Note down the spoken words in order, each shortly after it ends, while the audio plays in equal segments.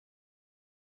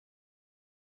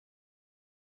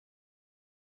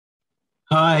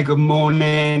Hi, good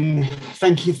morning.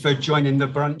 Thank you for joining the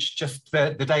brunch just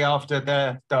the day after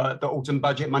the autumn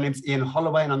budget. My name's Ian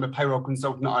Holloway and I'm a payroll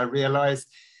consultant at I Realise.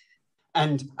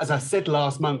 And as I said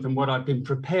last month and what I've been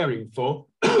preparing for,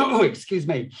 excuse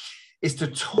me, is to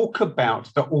talk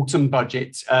about the autumn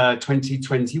budget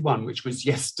 2021, which was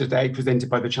yesterday presented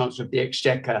by the Chancellor of the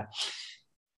Exchequer.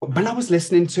 When I was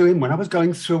listening to him, when I was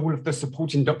going through all of the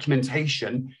supporting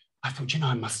documentation, I thought,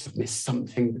 I must have missed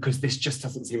something because this just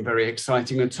doesn't seem very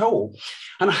exciting at all.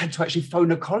 And I had to actually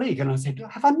phone a colleague and I said,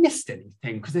 have I missed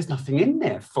anything? Because there's nothing in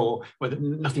there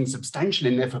nothing substantial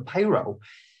in there for payroll.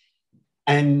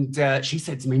 And she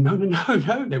said to me, no,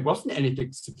 there wasn't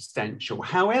anything substantial.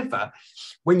 However,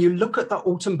 when you look at the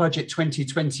autumn budget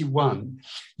 2021,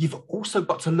 you've also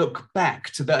got to look back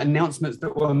to the announcements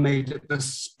that were made at the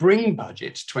spring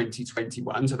budget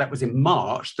 2021. So that was in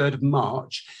March, 3rd of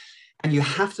March. And you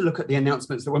have to look at the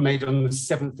announcements that were made on the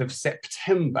 7th of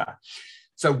September.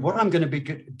 So what I'm going to be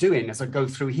doing as I go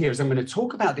through here is I'm going to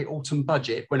talk about the autumn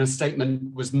budget when a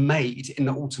statement was made in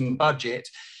the autumn budget.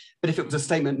 But if it was a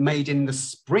statement made in the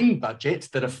spring budget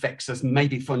that affects us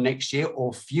maybe for next year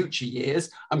or future years,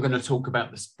 I'm going to talk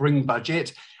about the spring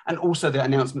budget and also the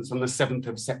announcements on the 7th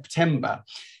of September.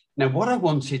 Now, what I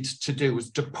wanted to do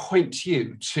was to point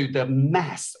you to the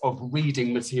mass of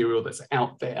reading material that's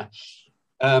out there.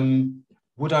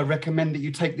 Would I recommend that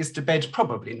you take this to bed?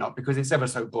 Probably not, because it's ever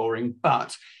so boring.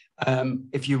 But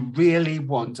if you really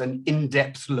want an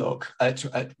in-depth look at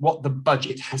what the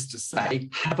budget has to say,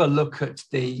 have a look at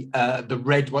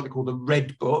what they call the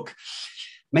Red Book.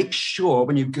 Make sure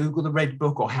when you Google the Red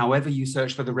Book or however you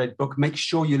search for the Red Book, make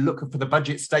sure you look for the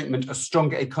budget statement, A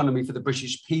Stronger Economy for the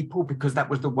British People, because that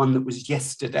was the one that was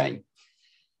yesterday.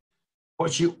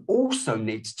 What you also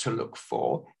need to look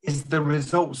for is the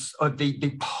results of the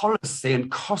policy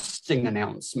and costing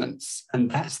announcements.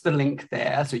 And that's the link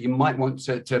there. So you might want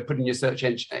to put in your search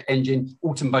engine,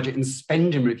 Autumn Budget and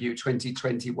Spending Review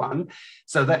 2021.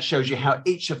 So that shows you how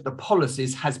each of the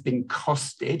policies has been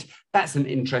costed. That's an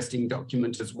interesting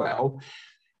document as well.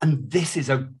 And this is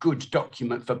a good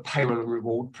document for payroll and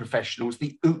reward professionals,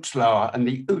 the UTLAR. And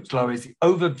the UTLAR is the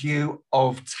overview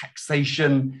of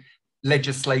taxation,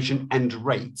 legislation and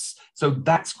rates. So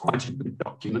that's quite a good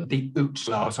document, the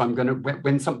UTLAR. So I'm going to,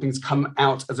 when something's come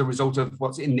out as a result of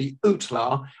what's in the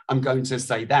UTLAR, I'm going to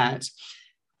say that.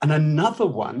 And another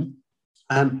one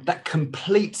that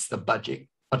completes the budget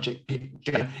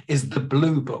picture is the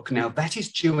Blue Book. Now that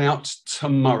is due out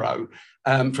tomorrow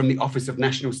from the Office of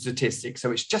National Statistics. So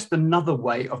it's just another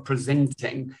way of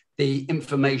presenting the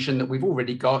information that we've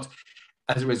already got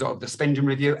as a result of the spending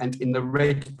review and in the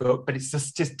Red Book, but it's a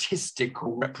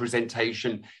statistical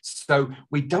representation. So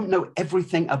we don't know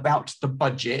everything about the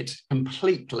budget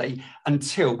completely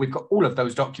until we've got all of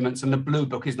those documents, and the Blue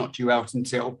Book is not due out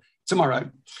until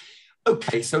tomorrow.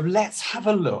 Okay, so let's have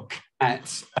a look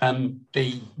at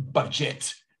the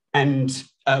budget and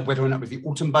whether or not it was the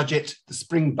autumn budget, the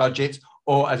spring budget,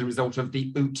 or as a result of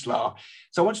the UTLAR.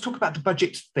 So I want to talk about the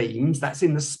budget themes. That's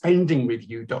in the spending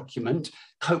review document,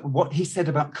 what he said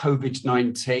about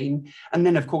COVID-19, and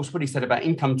then, of course, what he said about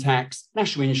income tax,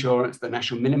 national insurance, the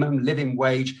national minimum, living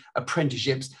wage,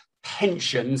 apprenticeships,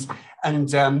 pensions,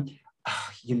 and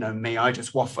you know me, I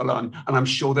just waffle on, and I'm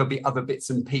sure there'll be other bits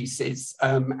and pieces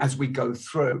as we go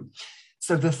through.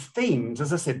 So the themes,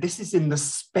 as I said, this is in the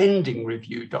spending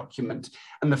review document.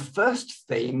 And the first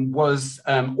theme was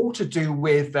all to do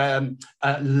with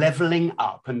levelling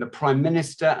up. And the Prime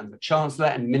Minister and the Chancellor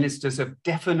and ministers have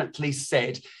definitely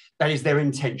said that is their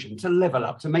intention, to level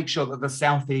up, to make sure that the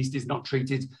South East is not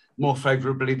treated more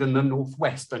favourably than the North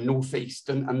West and North East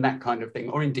and that kind of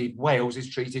thing. Or indeed, Wales is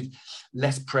treated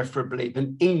less preferably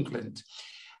than England.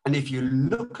 And if you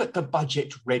look at the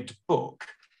Budget Red Book,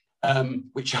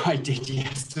 which I did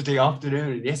yesterday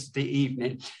afternoon and yesterday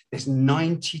evening, there's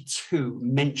 92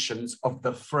 mentions of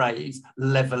the phrase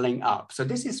levelling up. So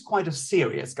this is quite a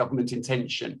serious government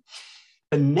intention.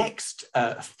 The next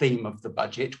theme of the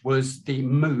budget was the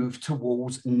move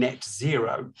towards net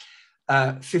zero.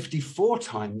 54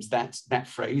 times that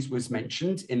phrase was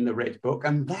mentioned in the Red Book,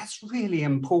 and that's really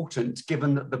important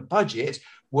given that the budget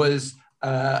was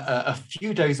a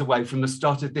few days away from the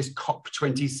start of this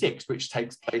COP26, which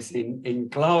takes place in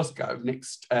Glasgow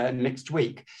next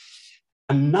week.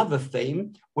 Another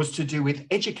theme was to do with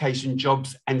education,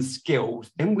 jobs and skills.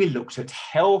 Then we looked at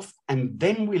health, and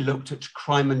then we looked at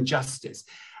crime and justice.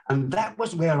 And that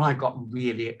was where I got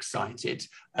really excited.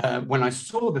 When I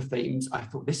saw the themes, I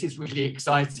thought this is really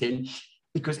exciting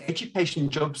because education,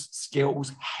 jobs,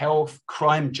 skills, health,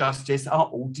 crime, justice are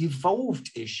all devolved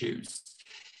issues.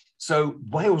 So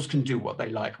Wales can do what they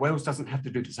like. Wales doesn't have to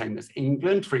do the same as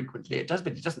England. Frequently it does,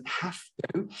 but it doesn't have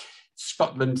to.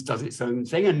 Scotland does its own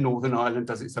thing, and Northern Ireland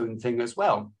does its own thing as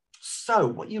well. So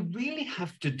what you really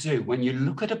have to do when you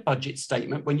look at a budget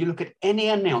statement, when you look at any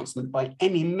announcement by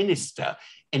any minister,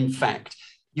 in fact,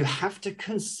 you have to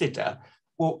consider,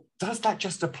 well, does that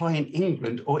just apply in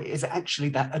England, or is actually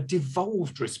that a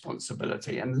devolved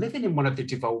responsibility? And living in one of the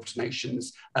devolved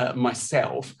nations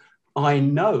myself, I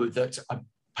know that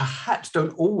perhaps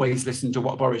don't always listen to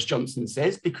what Boris Johnson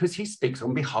says because he speaks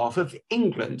on behalf of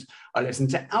England. I listen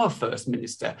to our First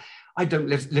Minister. I don't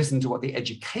listen to what the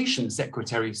Education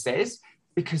Secretary says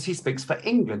because he speaks for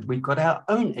England. We've got our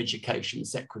own Education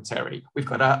Secretary. We've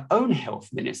got our own Health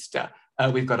Minister.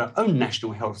 We've got our own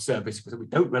National Health Service because we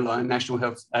don't rely on National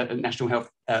Health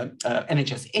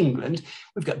NHS England.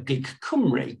 We've got Gig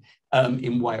Cymru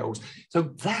in Wales. So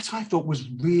that I thought was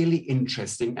really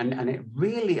interesting, and it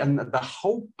really, and the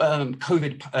whole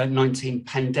COVID-19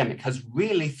 pandemic has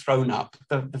really thrown up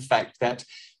the fact that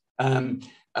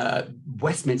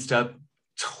Westminster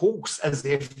talks as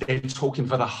if they're talking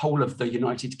for the whole of the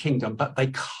United Kingdom, but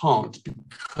they can't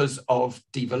because of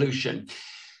devolution.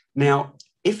 Now,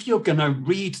 if you're going to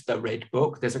read the Red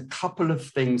Book, there's a couple of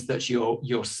things that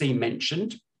you'll see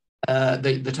mentioned.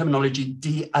 The terminology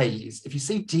DAs. If you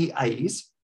see DAs,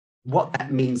 what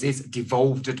that means is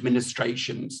devolved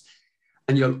administrations.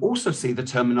 And you'll also see the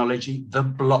terminology, the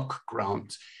block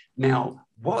grant. Now,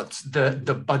 what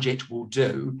the budget will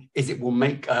do is it will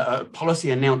make policy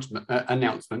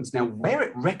announcements. Now, where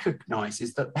it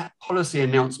recognises that that policy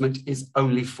announcement is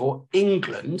only for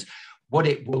England, what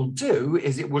it will do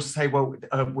is it will say, well,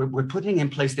 we're putting in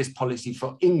place this policy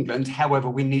for England. However,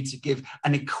 we need to give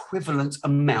an equivalent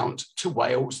amount to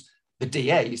Wales, the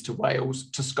DAs to Wales,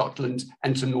 to Scotland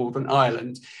and to Northern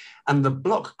Ireland. And the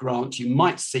block grant you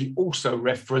might see also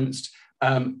referenced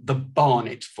the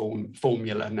Barnett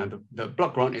formula. Now, the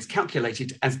block grant is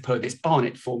calculated as per this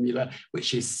Barnett formula,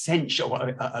 which is essential.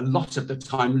 A lot of the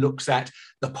time looks at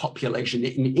the population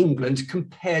in England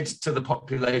compared to the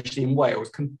population in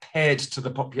Wales, compared to the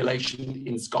population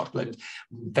in Scotland.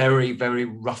 Very, very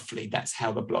roughly, that's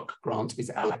how the block grant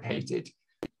is allocated.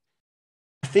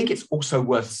 I think it's also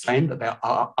worth saying that there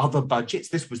are other budgets.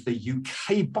 This was the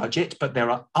UK budget, but there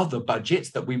are other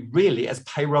budgets that we really, as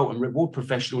payroll and reward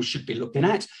professionals, should be looking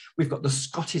at. We've got the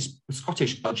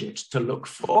Scottish budget to look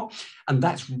for, and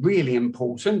that's really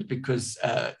important because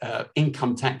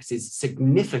income tax is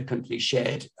significantly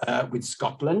shared with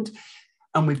Scotland.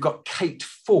 And we've got Kate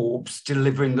Forbes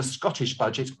delivering the Scottish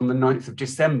budget on the 9th of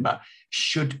December.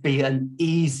 Should be an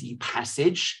easy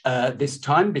passage this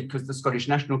time because the Scottish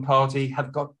National Party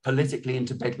have got politically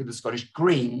into bed with the Scottish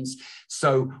Greens.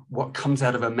 So what comes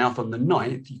out of her mouth on the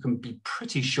 9th, you can be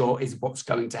pretty sure is what's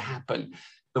going to happen.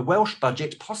 The Welsh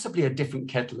budget, possibly a different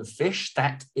kettle of fish.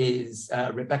 That is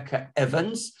Rebecca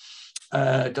Evans,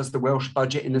 does the Welsh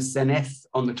budget in the Senedd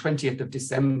on the 20th of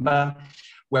December.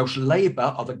 Welsh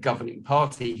Labour are the governing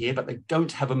party here, but they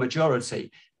don't have a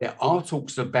majority. There are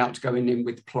talks about going in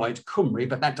with Plaid Cymru,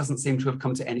 but that doesn't seem to have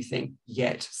come to anything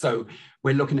yet. So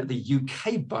we're looking at the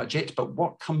UK budget, but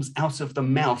what comes out of the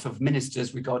mouth of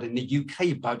ministers regarding the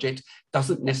UK budget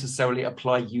doesn't necessarily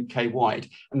apply UK-wide,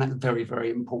 and that's very, very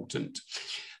important.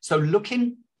 So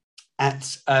looking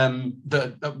at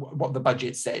what the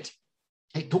budget said,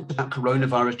 it talked about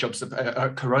coronavirus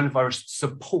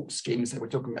support schemes. So we're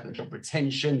talking about the job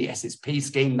retention, the SSP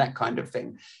scheme, that kind of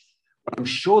thing. But I'm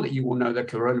sure that you will know the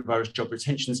coronavirus job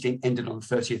retention scheme ended on the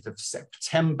 30th of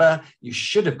September. You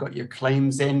should have got your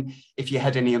claims in. If you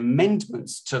had any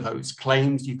amendments to those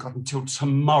claims, you've got until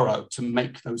tomorrow to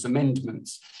make those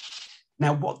amendments.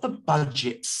 Now, what the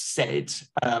budget said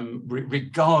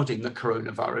regarding the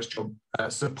coronavirus job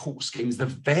support schemes, the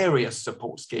various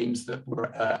support schemes that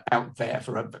were out there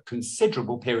for a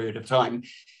considerable period of time,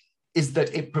 is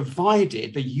that it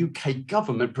provided, the UK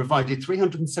government provided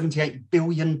 £378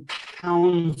 billion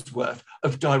worth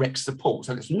of direct support.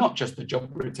 So it's not just the job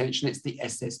retention, it's the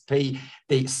SSP,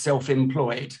 the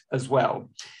self-employed as well.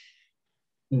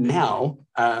 Now,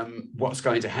 what's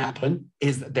going to happen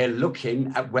is that they're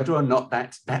looking at whether or not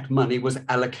that money was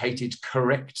allocated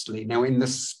correctly. Now, in the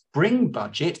spring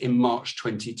budget in March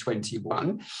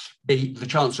 2021, the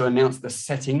Chancellor announced the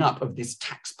setting up of this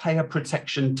taxpayer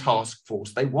protection task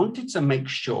force. They wanted to make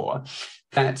sure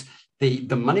that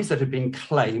the monies that had been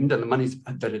claimed and the monies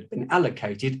that had been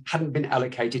allocated hadn't been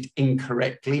allocated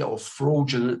incorrectly or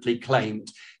fraudulently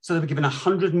claimed. So they were given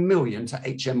 100 million to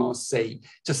HMRC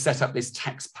to set up this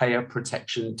taxpayer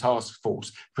protection task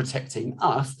force, protecting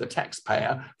us, the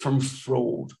taxpayer, from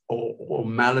fraud or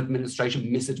maladministration,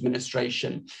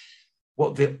 misadministration.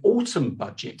 What the autumn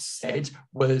budget said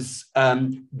was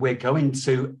we're going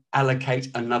to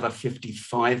allocate another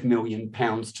 £55 million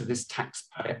to this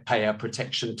taxpayer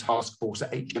protection task force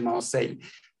at HMRC.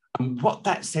 And what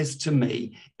that says to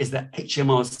me is that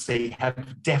HMRC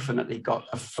have definitely got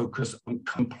a focus on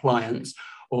compliance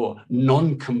or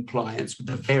non-compliance with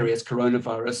the various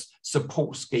coronavirus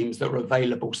support schemes that are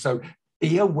available. So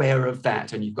be aware of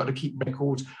that, and you've got to keep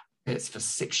record. It's for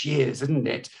 6 years, isn't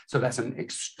it? So that's an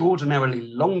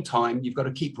extraordinarily long time. You've got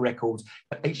to keep records.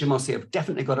 But HMRC have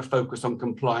definitely got to focus on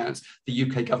compliance. The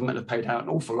UK government have paid out an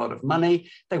awful lot of money.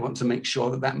 They want to make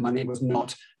sure that that money was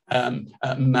not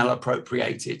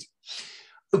malappropriated.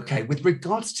 Okay, with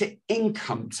regards to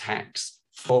income tax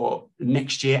for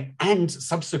next year and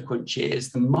subsequent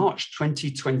years, the March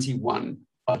 2021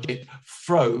 budget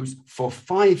froze for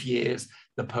 5 years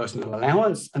the personal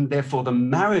allowance, and therefore the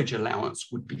marriage allowance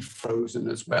would be frozen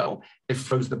as well. It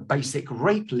froze the basic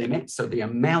rate limit, so the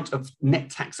amount of net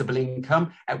taxable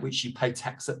income at which you pay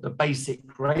tax at the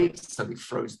basic rate, so it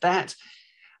froze that.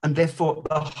 And therefore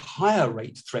the higher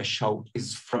rate threshold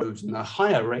is frozen. The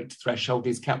higher rate threshold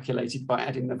is calculated by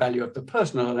adding the value of the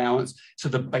personal allowance to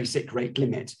the basic rate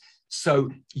limit.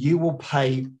 So you will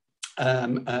pay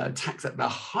tax at the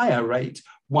higher rate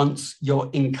once your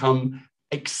income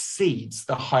exceeds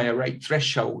the higher rate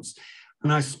thresholds.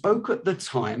 And I spoke at the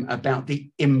time about the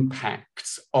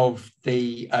impacts of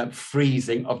the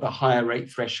freezing of the higher rate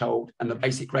threshold and the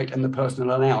basic rate and the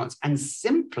personal allowance. And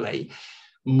simply,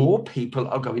 more people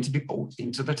are going to be brought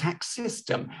into the tax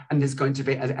system. And there's going to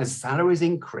be, as salaries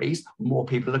increase, more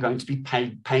people are going to be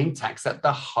paying tax at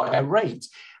the higher rate.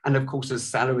 And of course, as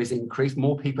salaries increase,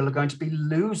 more people are going to be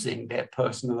losing their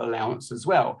personal allowance as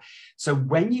well. So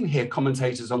when you hear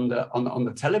commentators on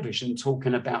the television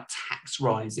talking about tax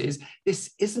rises,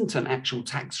 this isn't an actual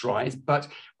tax rise. But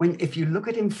if you look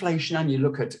at inflation and you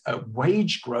look at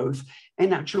wage growth,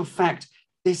 in actual fact,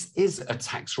 this is a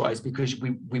tax rise, because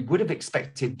we would have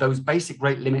expected those basic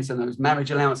rate limits and those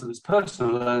marriage allowance and those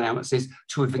personal allowances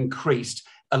to have increased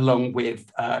along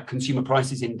with consumer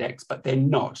prices index, but they're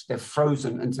not. They're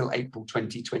frozen until April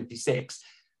 2026.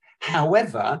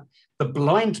 However, the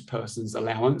blind person's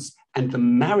allowance and the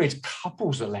married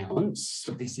couple's allowance,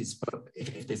 so this is for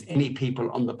if there's any people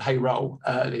on the payroll,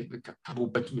 a couple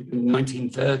but in the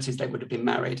 1930s, they would have been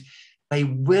married, they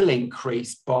will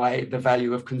increase by the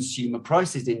value of consumer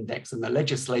prices index. And the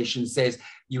legislation says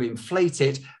you inflate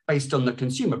it based on the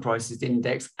consumer prices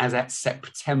index as at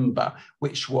September,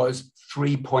 which was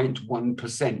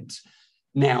 3.1%.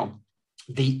 Now,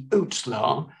 the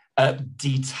UTLA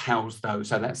details those.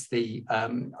 So that's the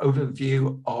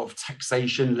overview of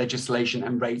taxation, legislation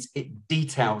and rates. It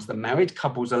details the married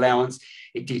couple's allowance.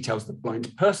 It details the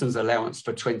blind person's allowance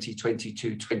for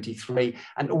 2022-23.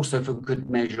 And also for good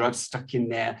measure, I've stuck in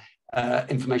there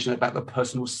information about the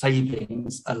personal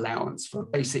savings allowance for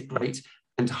basic rate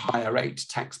and higher rate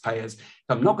taxpayers.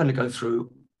 I'm not going to go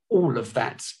through all of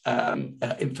that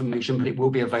information, but it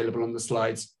will be available on the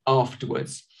slides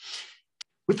afterwards.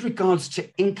 With regards to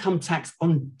income tax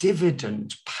on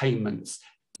dividend payments,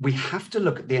 we have to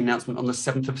look at the announcement on the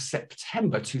 7th of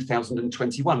September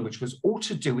 2021, which was all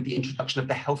to do with the introduction of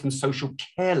the health and social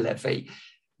care levy,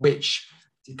 which,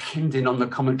 depending on the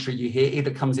commentary you hear,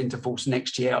 either comes into force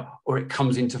next year or it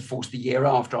comes into force the year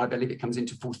after. I believe it comes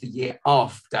into force the year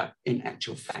after, in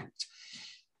actual fact.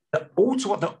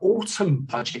 What the autumn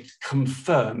budget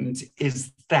confirmed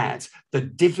is that the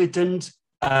dividend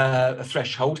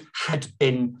threshold had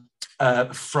been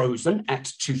frozen at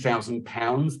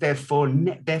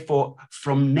 £2,000. Therefore,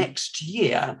 from next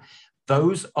year,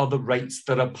 those are the rates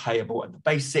that are payable at the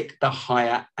basic, the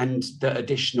higher, and the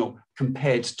additional,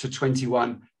 compared to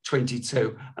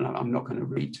 21-22. And I'm not going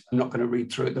to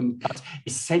read through them, but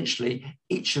essentially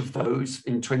each of those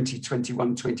in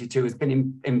 2021-22 has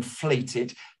been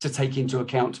inflated to take into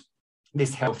account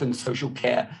this health and social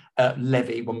care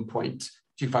levy,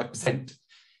 1.25%.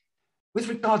 With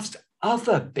regards to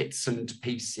other bits and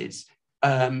pieces,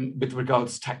 with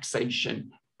regards to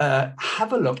taxation,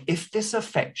 have a look. If this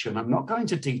affects you, and I'm not going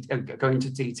to go into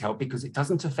detail because it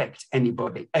doesn't affect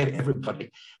everybody.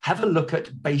 Have a look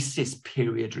at basis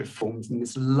period reforms, and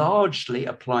this largely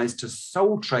applies to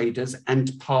sole traders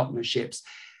and partnerships.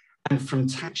 And from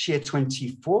tax year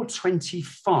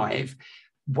 24-25,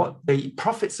 what the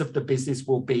profits of the business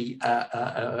will be,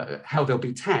 how they'll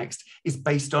be taxed, is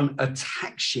based on a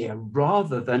tax year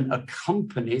rather than a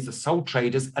company's, a sole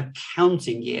trader's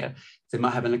accounting year. They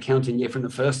might have an accounting year from the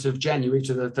 1st of January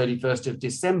to the 31st of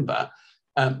December.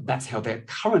 That's how they're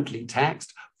currently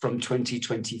taxed. From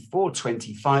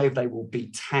 2024-25, they will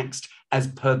be taxed as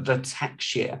per the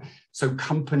tax year. So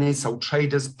companies, sole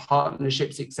traders,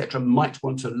 partnerships, etc., might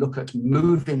want to look at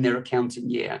moving their accounting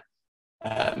year,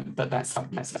 but that's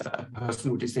a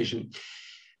personal decision.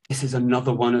 This is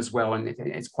another one as well, and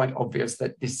it's quite obvious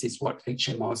that this is what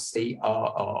HMRC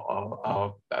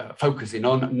are focusing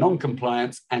on,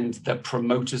 non-compliance and the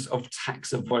promoters of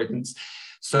tax avoidance.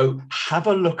 So have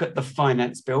a look at the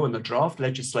finance bill, and the draft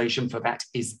legislation for that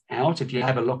is out. If you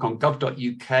have a look on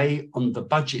gov.uk on the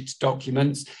budget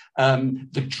documents,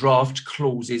 the draft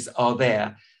clauses are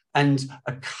there. And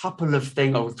a couple of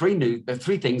things, or three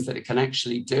things that it can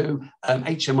actually do.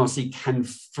 HMRC can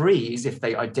freeze, if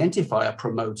they identify a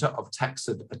promoter of tax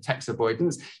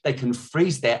avoidance, they can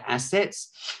freeze their assets.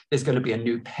 There's going to be a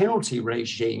new penalty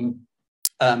regime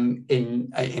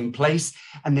in place,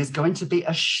 and there's going to be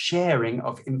a sharing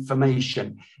of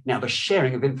information. Now, the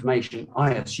sharing of information,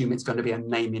 I assume it's going to be a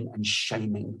naming and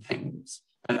shaming things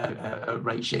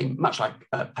regime, much like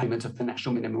payment of the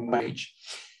national minimum wage.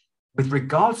 With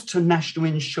regards to national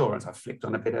insurance, I flicked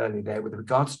on a bit early there, with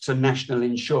regards to national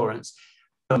insurance,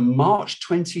 the March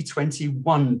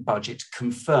 2021 budget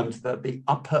confirmed that the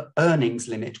upper earnings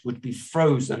limit would be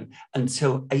frozen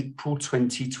until April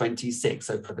 2026.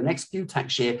 So for the next few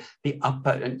tax years, the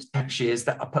upper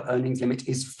earnings limit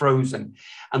is frozen.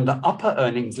 And the upper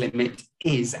earnings limit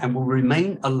is and will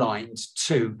remain aligned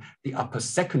to the upper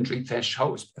secondary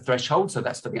threshold. So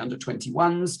that's for the under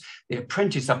 21s, the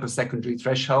apprentice upper secondary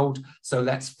threshold. So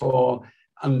that's for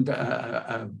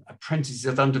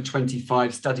apprentices under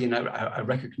 25 studying a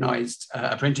recognised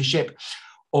apprenticeship,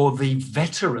 or the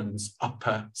veterans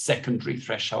upper secondary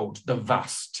threshold, the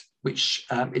VUST, which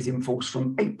is in force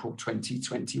from April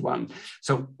 2021.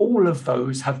 So all of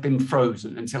those have been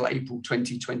frozen until April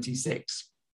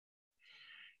 2026.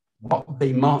 What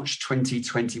the March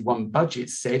 2021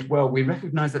 budget said, well, we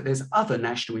recognise that there's other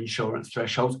national insurance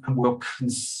thresholds and we'll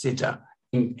consider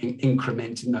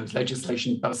incrementing those.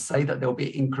 Legislation does say that they'll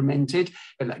be incremented,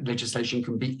 but that legislation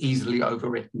can be easily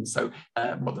overwritten. So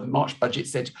what the March budget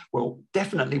said, well,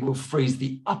 definitely we'll freeze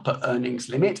the upper earnings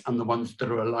limit and the ones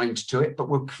that are aligned to it, but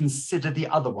we'll consider the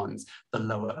other ones, the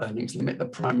lower earnings limit, the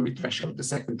primary threshold, the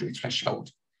secondary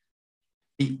threshold.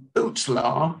 The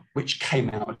UTLAR, which came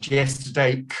out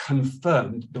yesterday,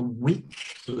 confirmed the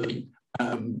weekly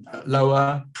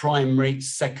lower, primary,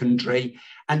 secondary,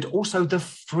 and also the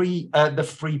free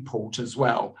port as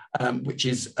well, which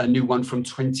is a new one from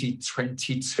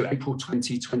 2022, April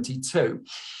 2022.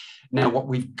 Now, what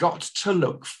we've got to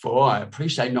look for, I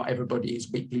appreciate not everybody is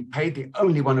weekly paid. The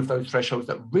only one of those thresholds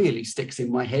that really sticks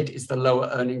in my head is the lower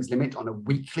earnings limit on a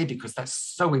weekly, because that's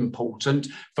so important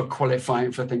for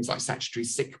qualifying for things like statutory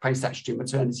sick pay, statutory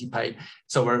maternity pay.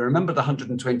 So I remember the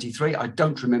 123. I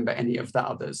don't remember any of the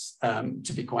others,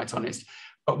 to be quite honest.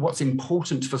 But what's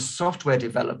important for software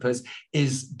developers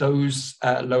is those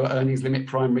lower earnings limit,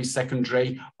 primary,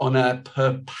 secondary, on a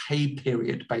per pay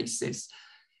period basis.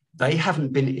 They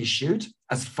haven't been issued,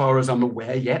 as far as I'm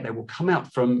aware, yet. They will come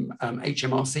out from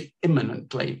HMRC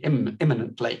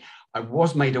imminently. I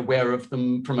was made aware of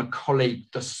them from a colleague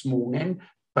this morning,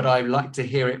 but I like to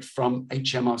hear it from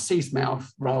HMRC's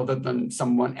mouth rather than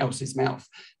someone else's mouth.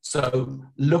 So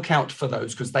look out for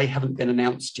those, because they haven't been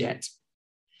announced yet.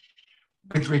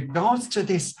 With regards to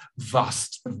this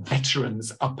VUST,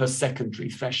 veterans upper secondary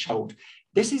threshold,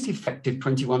 this is effective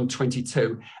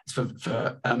 21-22 for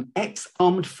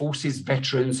ex-armed forces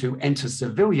veterans who enter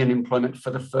civilian employment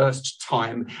for the first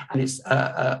time, and it's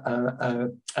a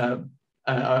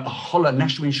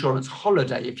national insurance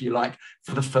holiday, if you like,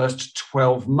 for the first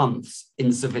 12 months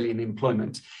in civilian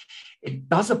employment. It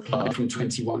does apply from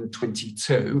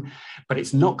 21-22, but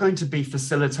it's not going to be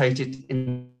facilitated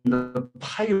in the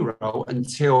payroll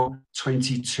until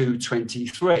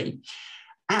 22-23.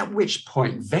 At which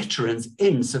point veterans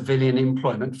in civilian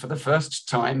employment for the first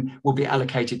time will be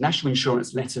allocated National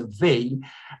Insurance Letter V.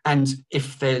 And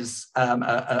if there's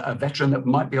a veteran that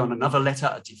might be on another letter,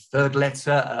 a deferred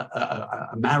letter,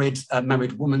 a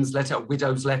married woman's letter, a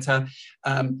widow's letter,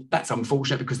 that's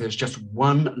unfortunate, because there's just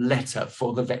one letter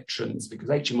for the veterans, because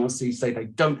HMRC say they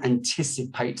don't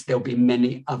anticipate there'll be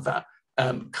many other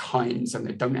kinds, and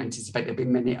they don't anticipate there'll be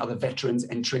many other veterans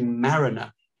entering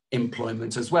mariner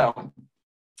employment as well.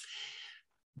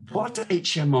 What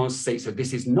HMRC, so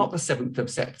this is not the 7th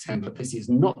of September, this is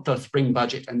not the spring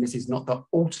budget, and this is not the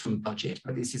autumn budget,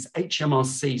 but this is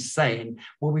HMRC saying,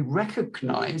 well, we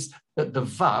recognise that the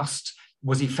VUST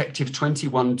was effective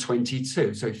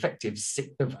 21-22, so effective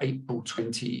 6th of April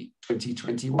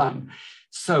 2021.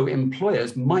 So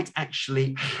employers might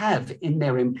actually have in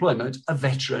their employment a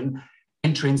veteran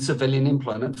entering civilian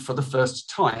employment for the first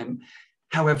time.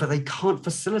 However, they can't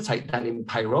facilitate that in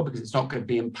payroll because it's not going to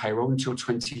be in payroll until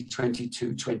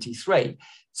 2022-23.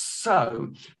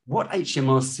 So what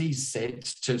HMRC said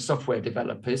to software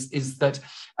developers is that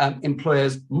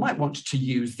employers might want to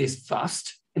use this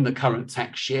first in the current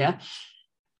tax year.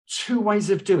 Two ways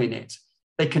of doing it.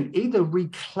 They can either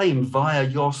reclaim via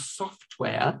your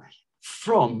software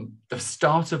from the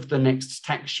start of the next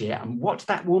tax year. And what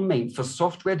that will mean for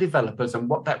software developers and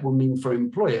what that will mean for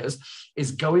employers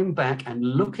is going back and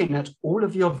looking at all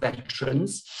of your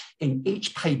veterans in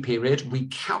each pay period,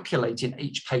 recalculating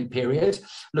each pay period,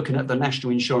 looking at the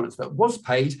national insurance that was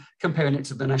paid, comparing it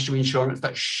to the national insurance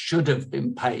that should have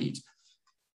been paid.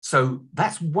 So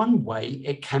that's one way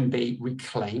it can be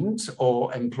reclaimed,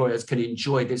 or employers can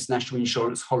enjoy this national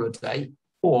insurance holiday.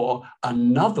 Or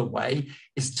another way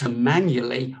is to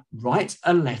manually write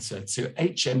a letter to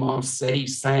HMRC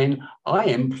saying, I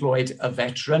employed a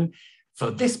veteran for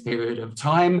this period of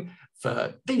time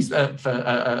for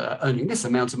earning this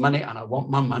amount of money, and I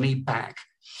want my money back.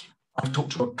 I've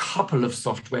talked to a couple of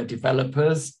software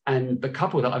developers, and the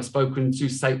couple that I've spoken to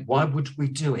say, why would we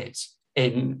do it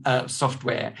in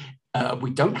software?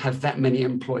 We don't have that many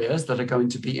employers that are going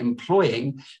to be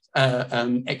employing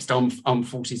ex-armed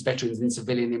forces veterans in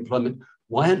civilian employment.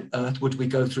 Why on earth would we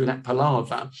go through that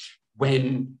palaver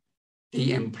when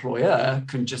the employer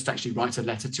can just actually write a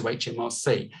letter to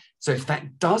HMRC? So if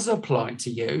that does apply to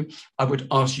you, I would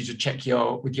ask you to check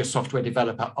with your software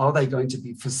developer. Are they going to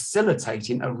be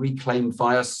facilitating a reclaim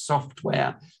via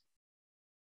software?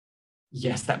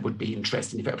 Yes, that would be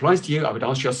interesting. If it applies to you, I would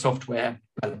ask your software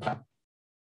developer.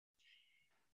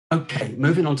 Okay,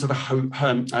 moving on to the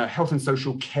health and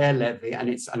social care levy,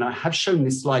 and I have shown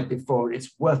this slide before, and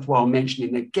it's worthwhile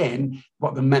mentioning again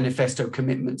what the manifesto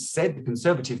commitment said, the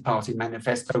Conservative Party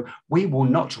manifesto. We will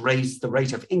not raise the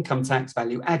rate of income tax,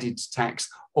 value added tax,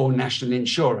 or national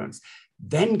insurance.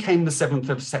 Then came the 7th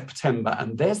of September,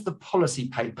 and there's the policy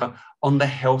paper on the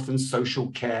health and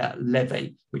social care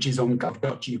levy, which is on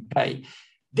gov.uk.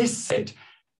 This said,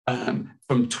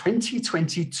 from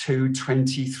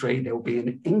 2022-23, there will be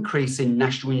an increase in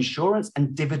national insurance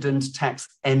and dividend tax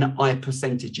NI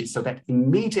percentages. So that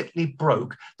immediately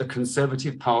broke the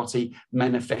Conservative Party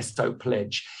manifesto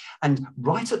pledge. And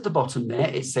right at the bottom there,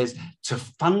 it says to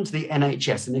fund the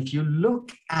NHS. And if you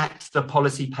look at the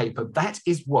policy paper, that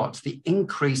is what the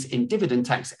increase in dividend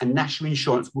tax and national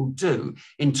insurance will do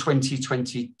in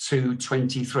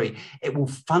 2022-23. It will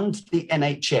fund the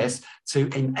NHS to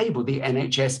enable the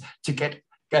NHS to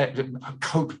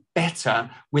cope better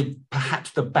with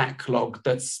perhaps the backlog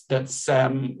that's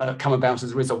come about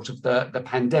as a result of the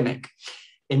pandemic.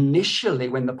 Initially,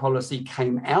 when the policy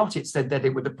came out, it said that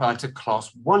it would apply to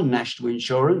Class 1 national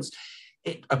insurance.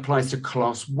 It applies to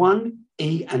Class 1,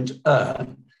 E and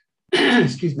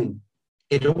excuse me.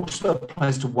 It also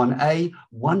applies to 1A,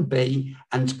 1B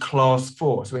and Class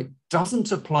 4. So it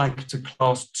doesn't apply to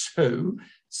Class 2,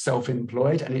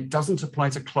 self-employed, and it doesn't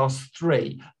apply to Class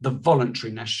 3, the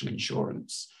voluntary national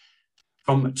insurance.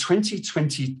 From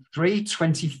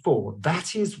 2023-24,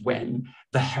 that is when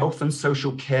the health and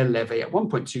social care levy at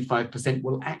 1.25%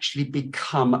 will actually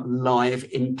become live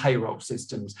in payroll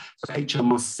systems. So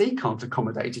HMRC can't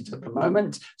accommodate it at the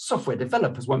moment. Software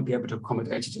developers won't be able to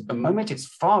accommodate it at the moment. It's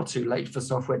far too late for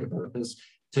software developers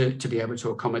to be able to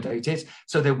accommodate it.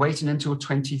 So they're waiting until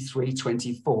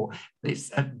 23-24.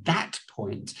 It's at that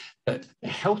point that the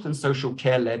health and social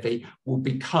care levy will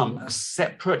become a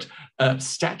separate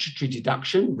statutory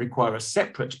deduction, require a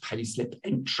separate payslip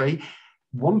entry.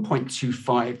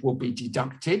 1.25 will be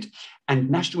deducted, and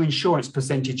national insurance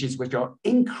percentages, which are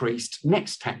increased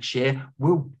next tax year,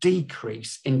 will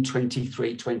decrease in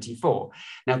 23-24.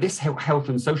 Now, this health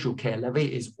and social care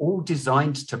levy is all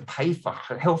designed to pay for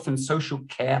health and social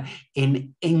care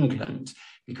in England,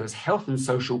 because health and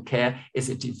social care is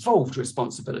a devolved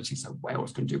responsibility. So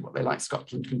Wales can do what they like,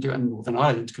 Scotland can do it, and Northern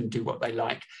Ireland can do what they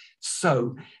like.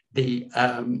 So the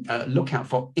look out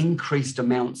for increased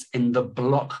amounts in the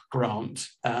block grant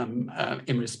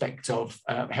in respect of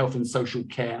health and social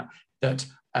care that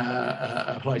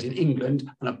applied in England,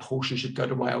 and a portion should go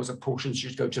to Wales, a portion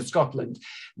should go to Scotland.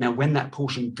 Now, when that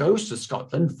portion goes to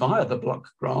Scotland via the block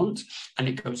grant, and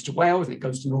it goes to Wales, and it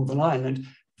goes to Northern Ireland,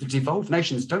 the devolved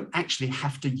nations don't actually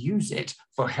have to use it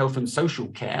for health and social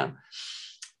care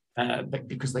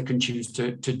because they can choose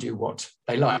to do what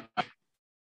they like.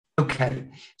 Okay,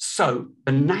 so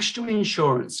the national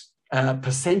insurance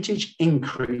percentage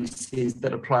increases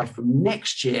that apply from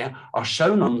next year are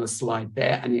shown on the slide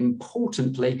there, and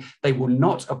importantly, they will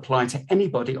not apply to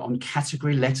anybody on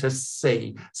category letter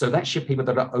C. So that's your people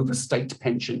that are over state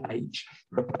pension age.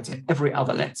 It will apply to every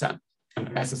other letter.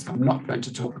 And as I said, I'm not going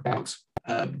to talk about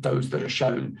those that are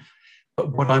shown.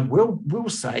 But what I will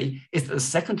say is that the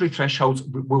secondary thresholds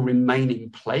will remain in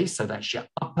place. So that's your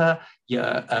upper,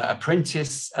 your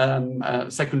apprentice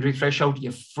secondary threshold,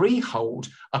 your freehold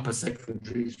upper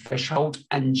secondary threshold,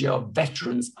 and your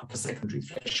veterans upper secondary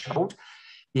threshold.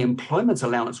 The employment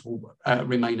allowance will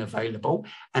remain available.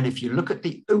 And if you look at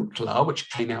the UTLAR, which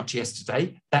came out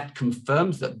yesterday, that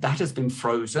confirms that that has been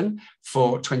frozen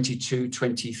for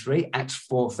 22-23 at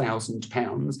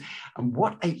 £4,000. And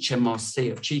what HMRC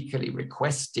have cheekily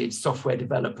requested software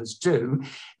developers do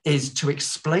is to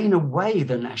explain away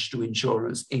the national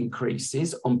insurance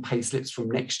increases on payslips from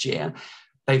next year.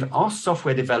 They've asked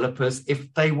software developers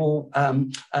if they will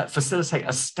facilitate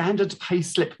a standard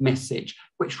payslip message,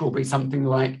 which will be something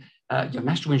like your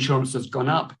national insurance has gone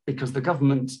up because the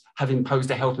government have imposed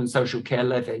a health and social care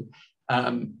levy.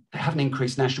 They haven't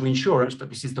increased national insurance, but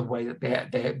this is the way that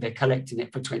they're collecting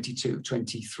it for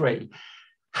 22-23.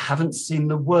 Haven't seen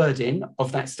the wording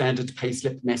of that standard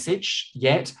payslip message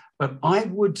yet, but I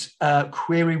would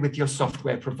query with your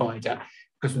software provider,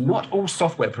 because not all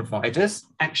software providers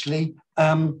actually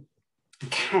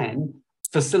can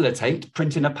facilitate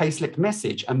printing a payslip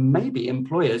message, and maybe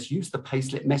employers use the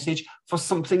payslip message for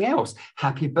something else.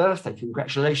 Happy birthday,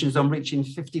 congratulations on reaching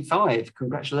 55,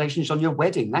 congratulations on your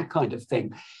wedding, that kind of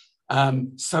thing.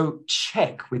 So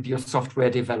check with your software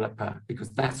developer,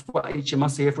 because that's what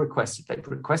HMRC have requested. They've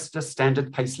requested a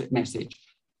standard payslip message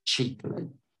cheaply.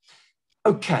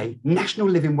 Okay, national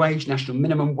living wage, national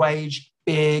minimum wage,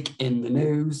 big in the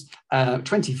news.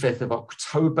 25th of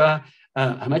October,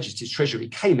 Her Majesty's Treasury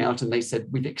came out and they said,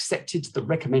 we've accepted the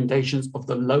recommendations of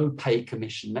the Low Pay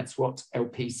Commission. That's what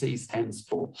LPC stands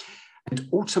for. And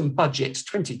Autumn Budget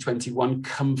 2021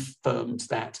 confirmed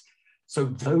that. So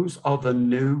those are the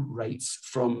new rates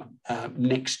from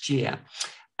next year.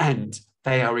 And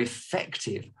they are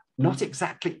effective, not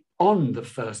exactly on the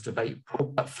 1st of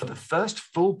April, but for the first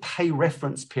full pay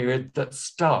reference period that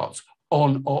starts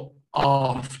on or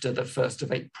after the 1st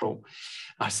of April.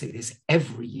 I see this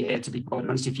every year, to be quite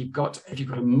honest. If you've got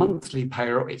a monthly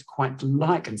payroll, it's quite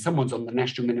likely, and someone's on the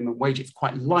national minimum wage, it's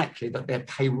quite likely that their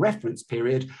pay reference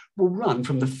period will run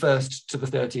from the 1st to the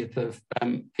 30th of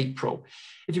April.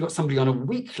 If you've got somebody on a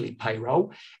weekly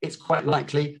payroll, it's quite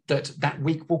likely that that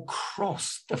week will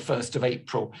cross the 1st of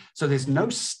April. So there's no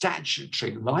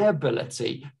statutory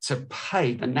liability to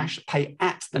pay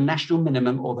at the national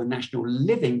minimum or the national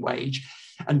living wage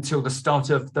until the start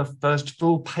of the first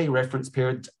full pay reference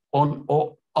period on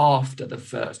or after the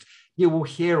 1st. You will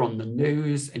hear on the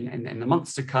news in the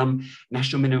months to come,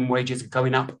 national minimum wages are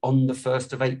going up on the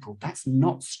 1st of April. That's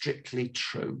not strictly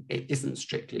true. It isn't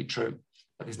strictly true,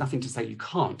 but there's nothing to say you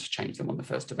can't change them on the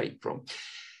 1st of April.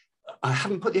 I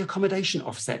haven't put the accommodation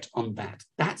offset on that.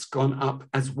 That's gone up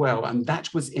as well, and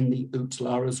that was in the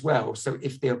UTLAR as well. So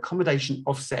if the accommodation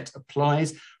offset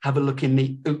applies, have a look in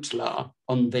the UTLAR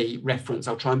on the reference.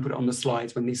 I'll try and put it on the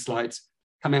slides when these slides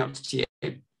come out to you.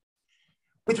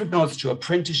 With regards to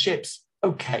apprenticeships,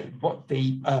 okay, what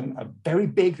the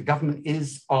government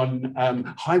is on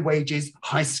high wages,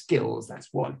 high skills. That's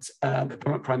what the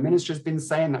current Prime Minister has been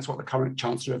saying. That's what the current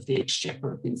Chancellor of the Exchequer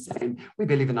have been saying. We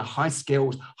believe in a high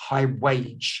skilled, high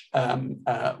wage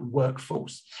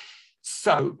workforce.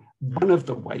 So one of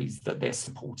the ways that they're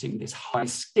supporting this high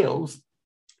skills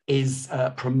is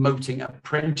promoting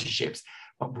apprenticeships.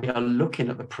 But we are looking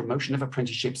at the promotion of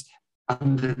apprenticeships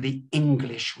under the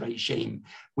English regime,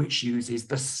 which uses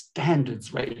the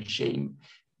standards regime.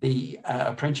 The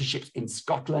apprenticeships in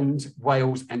Scotland,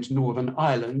 Wales, and Northern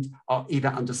Ireland are either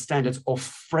under standards or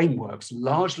frameworks,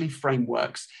 largely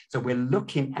frameworks. So we're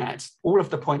looking at, all of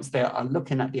the points there are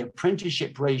looking at the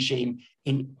apprenticeship regime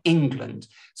in England.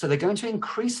 So they're going to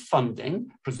increase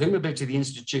funding, presumably to the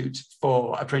Institute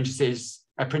for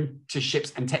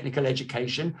Apprenticeships and Technical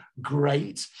Education.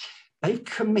 Great. They've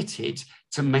committed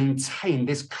to maintain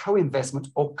this co-investment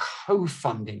or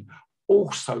co-funding,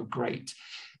 also great.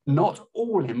 Not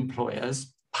all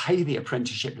employers pay the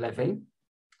apprenticeship levy,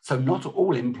 so not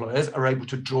all employers are able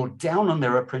to draw down on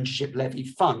their apprenticeship levy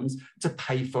funds to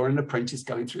pay for an apprentice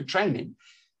going through training.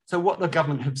 So what the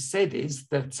government have said is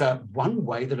that one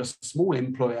way that a small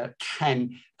employer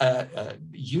can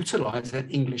utilise an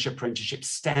English apprenticeship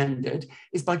standard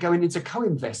is by going into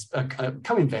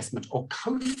co-investment or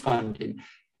co-funding.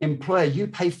 Employer, you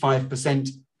pay 5%,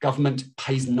 government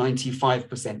pays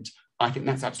 95%. I think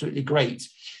that's absolutely great.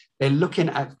 They're looking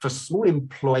at, for small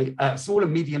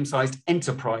and medium-sized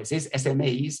enterprises,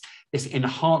 SMEs, this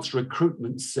enhanced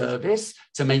recruitment service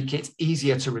to make it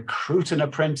easier to recruit an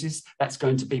apprentice. That's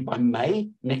going to be by May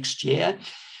next year.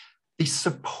 the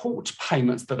support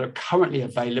payments that are currently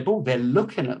available, they're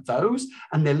looking at those,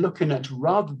 and they're looking at,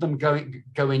 rather than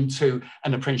going to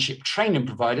an apprenticeship training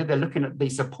provider, they're looking at the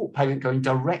support payment going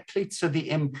directly to the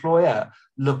employer.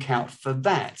 Look out for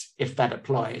that if that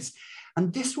applies.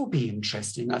 And this will be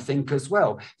interesting, I think, as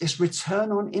well, this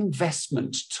return on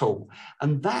investment tool.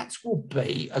 And that will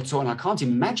be a tool, and I can't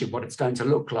imagine what it's going to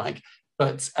look like,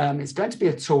 but it's going to be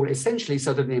a tool essentially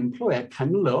so that the employer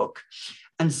can look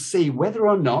and see whether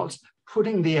or not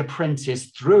putting the apprentice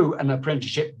through an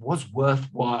apprenticeship was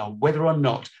worthwhile, whether or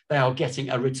not they are getting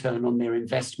a return on their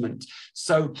investment.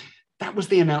 So that was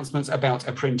the announcements about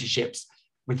apprenticeships.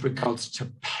 With regards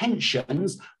to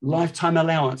pensions, lifetime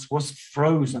allowance was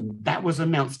frozen. That was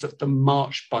announced at the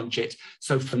March budget.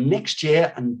 So for next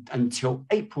year and until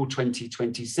April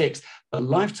 2026, the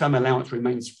lifetime allowance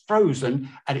remains frozen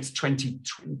at its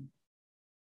 2020.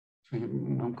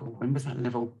 When was that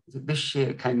level? Was it this year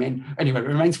it came in? Anyway, it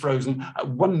remains frozen at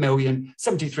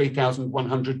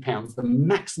 £1,073,100, the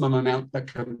maximum amount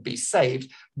that can be saved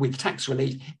with tax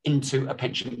relief into a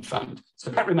pension fund.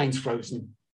 So that remains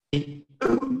frozen. The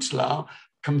UTLA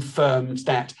confirmed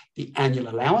that the annual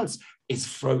allowance is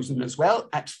frozen as well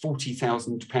at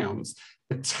 £40,000.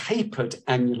 The tapered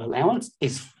annual allowance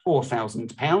is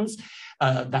 £4,000.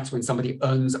 That's when somebody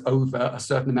earns over a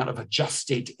certain amount of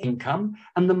adjusted income.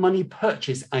 And the money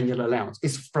purchase annual allowance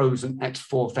is frozen at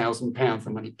 £4,000. The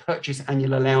money purchase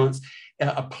annual allowance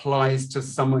applies to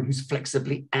someone who's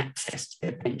flexibly accessed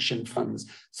their pension funds.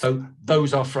 So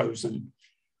those are frozen.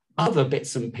 Other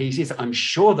bits and pieces I'm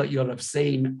sure that you'll have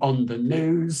seen on the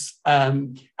news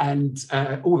and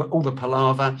all the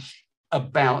palaver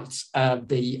about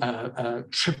the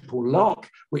triple lock,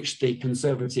 which the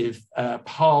Conservative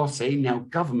Party, now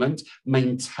government,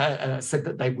 said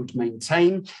that they would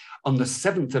maintain. On the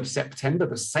 7th of September,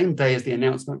 the same day as the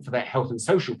announcement for their health and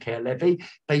social care levy,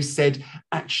 they said,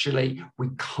 actually, we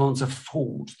can't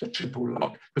afford the triple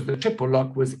lock, because the triple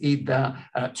lock was either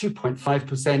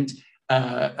 2.5%,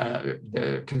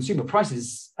 the consumer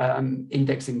prices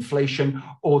index inflation,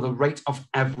 or the rate of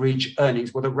average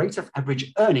earnings. Well, the rate of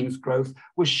average earnings growth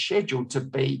was scheduled to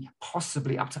be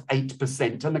possibly up to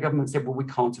 8%. And the government said, well, we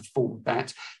can't afford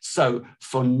that. So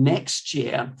for next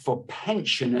year, for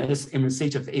pensioners in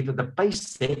receipt of either the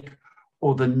basic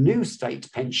or the new state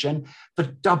pension, the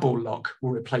double lock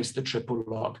will replace the triple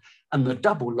lock. And the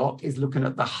double lock is looking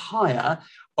at the higher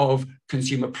of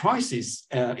consumer prices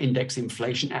index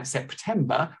inflation at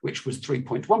September, which was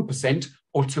 3.1%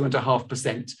 or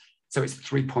 2.5%. So it's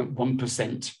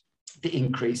 3.1%, the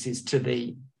increases to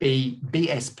the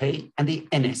BSP and the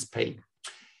NSP.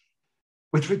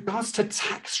 With regards to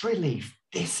tax relief,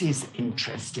 this is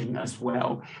interesting as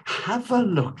well. Have a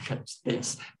look at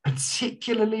this,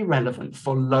 particularly relevant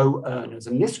for low earners.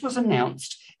 And this was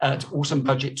announced at Autumn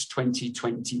Budget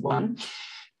 2021.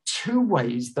 2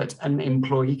 ways that an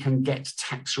employee can get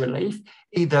tax relief,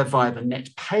 either via the net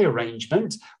pay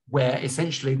arrangement, where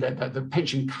essentially the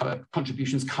pension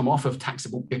contributions come off of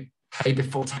taxable pay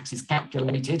before tax is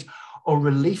calculated, or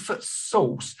relief at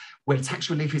source, where tax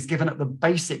relief is given at the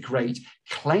basic rate,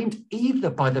 claimed either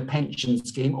by the pension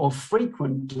scheme, or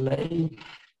frequently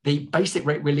the basic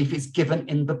rate relief is given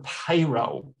in the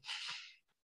payroll.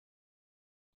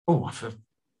 Oh, I've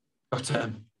got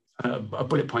a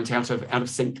bullet point out of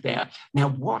sync there. Now,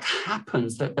 what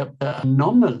happens, that the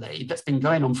anomaly that's been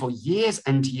going on for years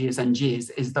and years and years,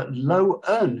 is that low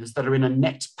earners that are in a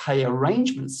net pay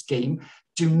arrangement scheme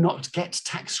do not get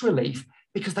tax relief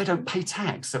because they don't pay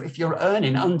tax. So if you're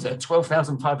earning under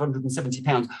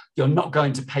 £12,570, you're not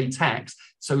going to pay tax.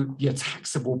 So your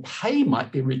taxable pay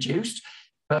might be reduced,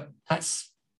 but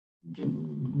that's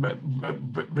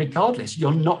regardless,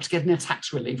 you're not getting a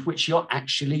tax relief, which you're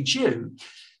actually due.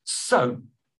 So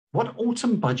what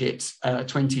Autumn Budget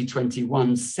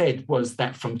 2021 said was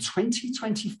that from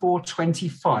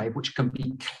 2024-25, which can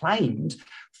be claimed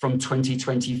from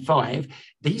 2025,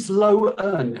 these low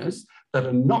earners that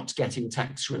are not getting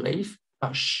tax relief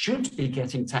but should be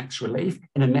getting tax relief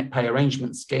in a net pay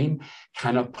arrangement scheme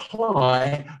can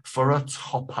apply for a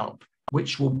top-up,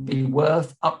 which will be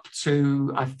worth up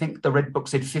to, I think the Red Book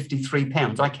said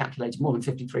 £53. I calculated more than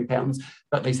 £53,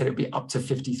 but they said it would be up to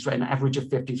 53, an average of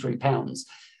 £53.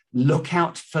 Look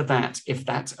out for that if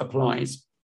that applies.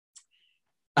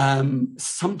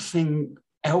 Something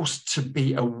else to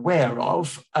be aware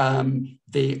of,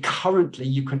 currently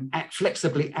you can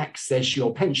flexibly access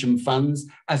your pension funds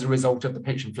as a result of the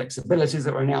pension flexibilities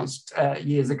that were announced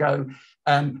years ago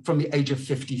from the age of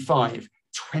 55.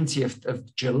 20th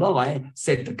of July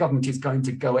said the government is going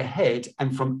to go ahead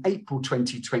and from April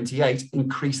 2028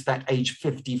 increase that age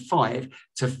 55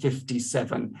 to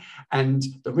 57. And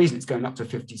the reason it's going up to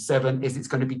 57 is it's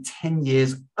going to be 10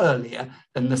 years earlier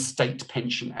than the state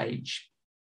pension age.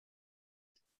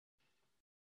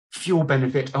 Fuel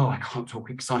benefit. Oh, I can't talk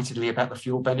excitedly about the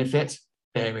fuel benefit.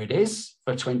 There it is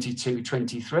for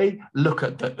 22-23. Look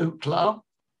at the UTLA.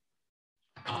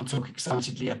 I can't talk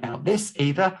excitedly about this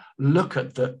either. Look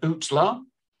at the UTLA.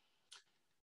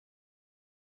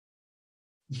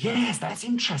 Yes, that's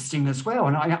interesting as well.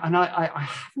 And I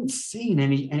haven't seen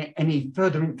any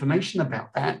further information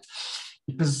about that,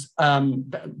 because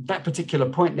that particular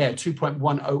point there,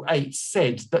 2.108,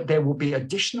 said that there will be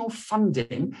additional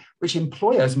funding which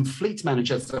employers and fleet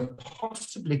managers are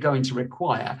possibly going to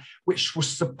require, which will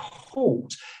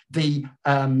support the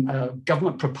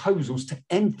government proposals to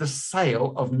end the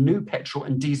sale of new petrol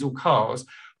and diesel cars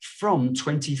from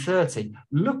 2030.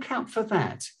 Look out for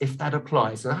that if that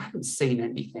applies. I haven't seen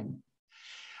anything.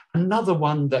 Another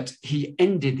one that he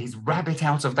ended his rabbit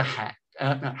out of the hat.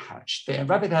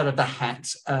 Rabbit out of the hat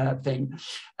thing.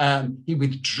 He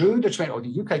withdrew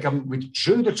the UK government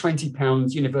withdrew the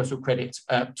 £20 universal credit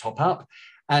top up.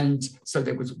 And so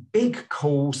there was big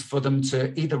calls for them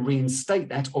to either reinstate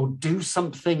that or do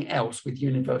something else with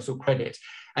universal credit.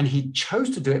 And he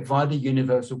chose to do it via the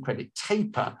universal credit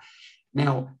taper.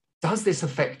 Now, does this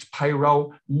affect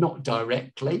payroll? Not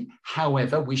directly.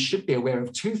 However, we should be aware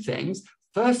of two things.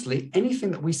 Firstly,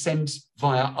 anything that we send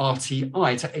via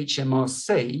RTI to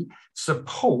HMRC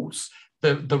supports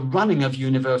the running of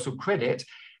universal credit,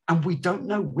 and we don't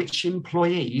know which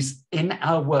employees in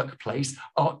our workplace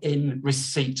are in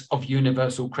receipt of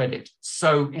universal credit.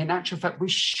 So in actual fact, we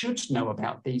should know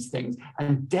about these things,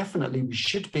 and definitely we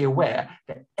should be aware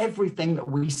that everything that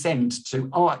we send to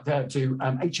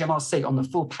HMRC on the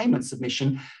full payment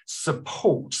submission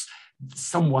supports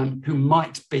someone who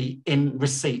might be in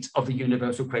receipt of a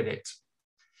universal credit.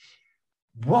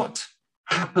 What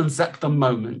happens at the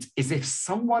moment is if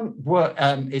someone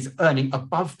is earning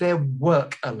above their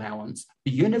work allowance,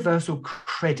 the universal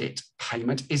credit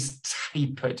payment is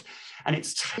tapered, and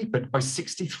it's tapered by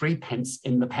 63 pence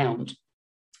in the pound.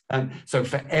 So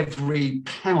for every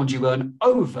pound you earn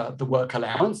over the work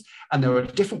allowance, and there are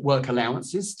different work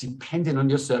allowances depending on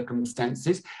your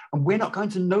circumstances, and we're not going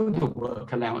to know the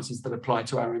work allowances that apply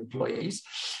to our employees,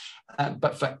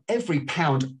 but for every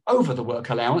pound over the work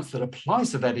allowance that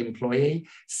applies to that employee,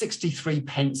 63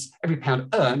 pence, every pound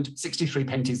earned, 63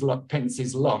 pence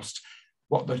is lost.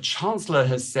 What the Chancellor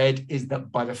has said is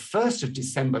that by the 1st of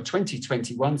December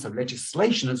 2021, so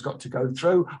legislation has got to go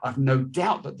through. I've no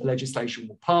doubt that the legislation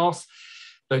will pass.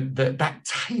 That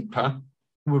taper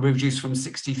will reduce from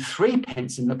 63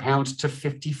 pence in the pound to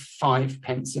 55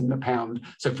 pence in the pound.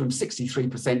 So from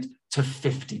 63% to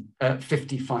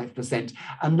 55%.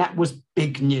 And that was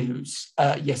big news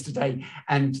yesterday.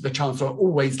 And the Chancellor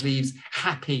always leaves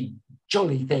happy,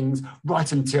 jolly things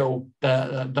right until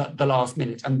the last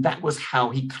minute. And that was how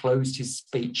he closed his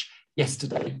speech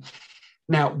yesterday.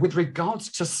 Now, with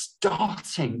regards to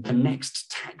starting the next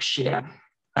tax year,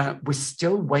 we're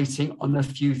still waiting on a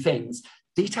few things.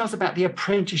 Details about the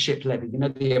apprenticeship levy,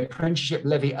 the apprenticeship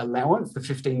levy allowance, the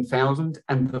 15,000,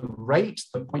 and the rate,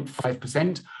 the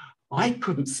 0.5%. I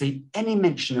couldn't see any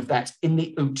mention of that in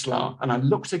the UTLA. And I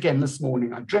looked again this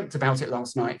morning. I dreamt about it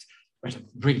last night, which is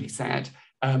really sad.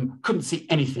 Couldn't see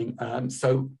anything.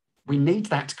 So we need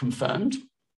that confirmed.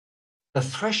 The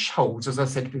thresholds, as I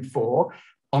said before,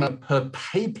 on a per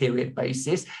pay period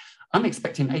basis, I'm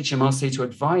expecting HMRC to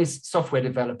advise software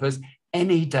developers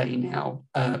any day now,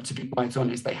 to be quite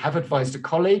honest. They have advised a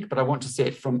colleague, but I want to see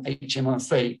it from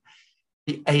HMRC.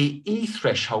 The AE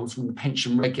thresholds from the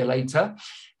pension regulator,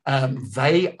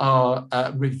 they are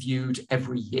reviewed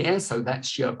every year. So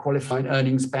that's your qualified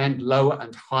earnings band, lower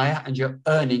and higher, and your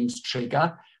earnings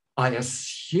trigger. I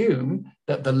assume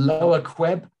that the lower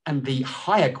QEB and the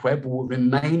higher QEB will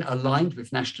remain aligned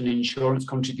with national insurance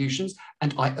contributions.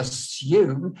 And I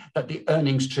assume that the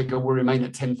earnings trigger will remain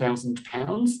at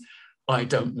 £10,000. I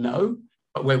don't know,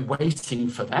 but we're waiting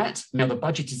for that. Now the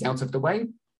budget is out of the way.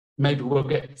 Maybe we'll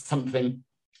get something,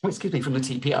 from the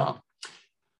TPR.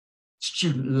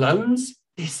 Student loans,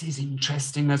 this is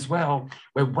interesting as well.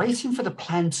 We're waiting for the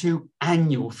Plan 2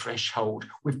 annual threshold.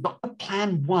 We've got the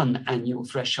Plan 1 annual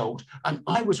threshold. And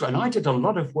I did a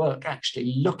lot of work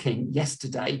actually looking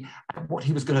yesterday at what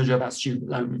he was going to do about student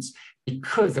loans,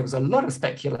 because there was a lot of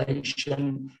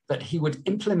speculation that he would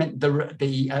implement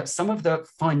some of the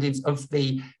findings of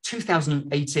the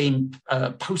 2018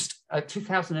 post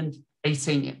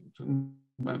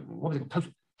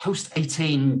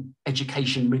post-18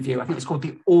 education review. I think it's called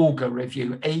the Auger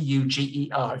Review,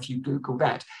 AUGER, if you Google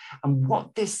that. And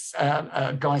what this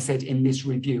guy said in this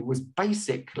review was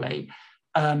basically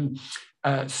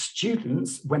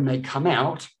students, when they come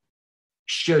out,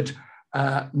 should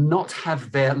not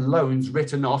have their loans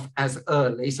written off as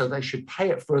early, so they should pay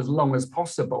it for as long as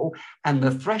possible, and the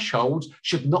threshold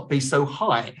should not be so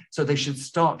high, so they should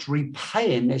start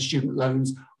repaying their student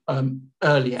loans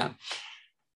earlier.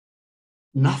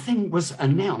 Nothing was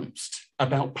announced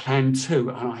about Plan 2,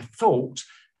 and I thought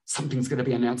something's going to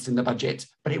be announced in the budget,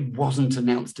 but it wasn't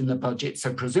announced in the budget,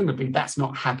 so presumably that's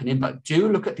not happening. But do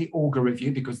look at the Auger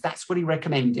Review, because that's what he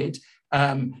recommended.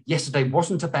 Yesterday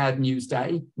wasn't a bad news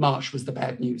day. March was the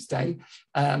bad news day.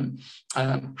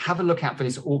 Have a look out for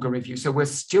this Auger Review. So we're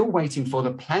still waiting for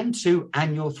the Plan 2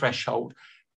 annual threshold.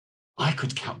 I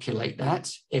could calculate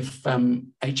that if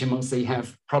HMRC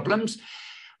have problems.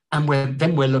 And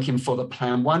then we're looking for the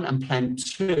Plan 1 and Plan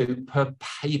 2 per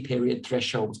pay period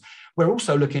thresholds. We're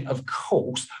also looking, of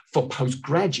course, for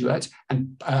postgraduate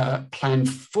and Plan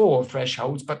 4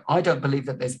 thresholds, but I don't believe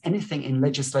that there's anything in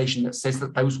legislation that says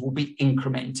that those will be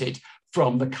incremented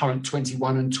from the current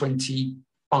 21 and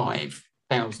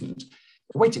 25,000.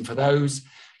 We're waiting for those.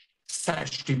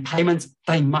 Statutory payments,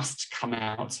 they must come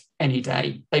out any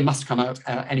day. They must come out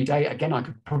any day. Again, I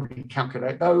could probably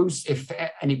calculate those if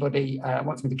anybody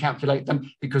wants me to calculate them,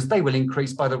 because they will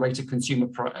increase by the rate of consumer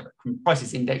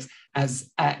prices index as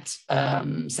at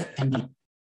September.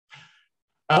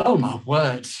 Oh my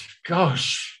word,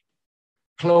 gosh.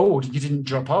 Claude, you didn't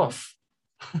drop off.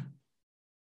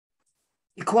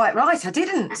 You're quite right, I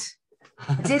didn't.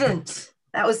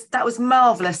 That was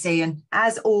marvellous, Ian,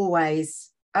 as always.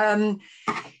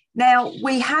 Now,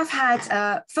 we have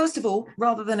had, first of all,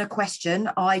 rather than a question,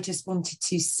 I just wanted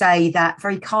to say that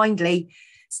very kindly,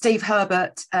 Steve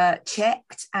Herbert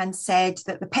checked and said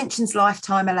that the pensions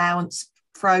lifetime allowance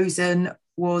frozen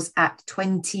was at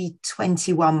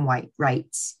 2021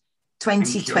 rates,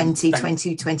 2020,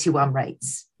 2021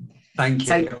 rates. Thank you.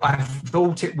 So, I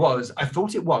thought it was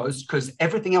because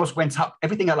everything else went up.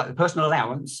 Everything like the personal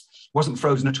allowance wasn't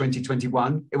frozen at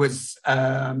 2021. It was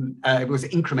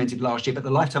incremented last year, but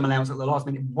the lifetime allowance at the last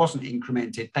minute wasn't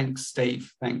incremented. Thanks,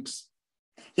 Steve. Thanks.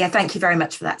 Yeah, thank you very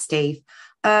much for that, Steve.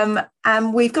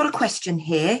 And we've got a question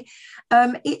here.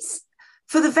 It's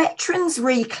for the veterans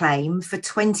reclaim for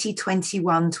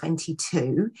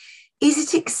 2021-22. Is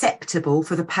it acceptable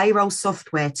for the payroll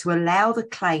software to allow the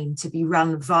claim to be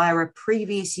run via a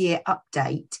previous year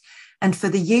update and for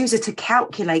the user to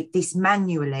calculate this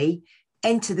manually,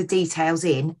 enter the details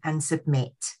in and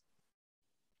submit?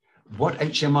 What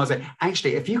HMRC,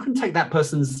 actually, if you can take that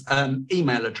person's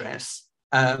email address,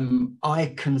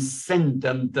 I can send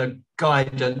them the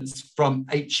guidance from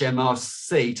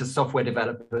HMRC to software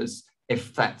developers,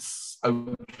 if that's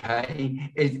okay.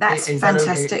 That's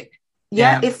fantastic. Okay?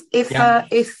 Yeah, if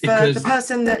the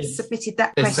person that submitted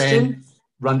that question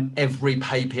run every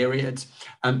pay period,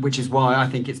 which is why I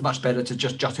think it's much better to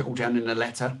just jot it all down in a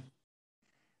letter.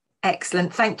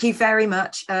 Excellent. Thank you very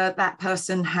much. That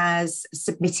person has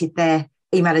submitted their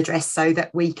email address so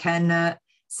that we can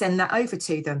send that over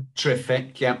to them.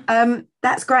 Terrific. Yeah.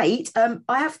 That's great.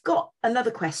 I have got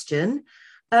another question,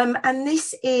 and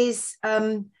this is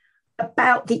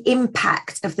about the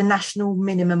impact of the national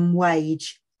minimum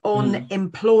wage on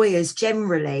employers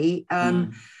generally,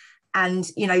 and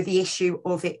the issue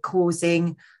of it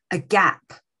causing a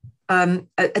gap, a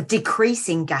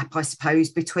decreasing gap, I suppose,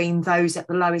 between those at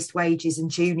the lowest wages and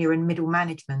junior and middle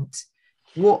management.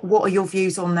 What are your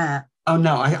views on that? Oh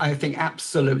no, I think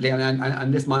absolutely,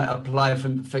 and this might apply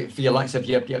for your likes of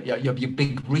your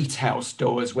big retail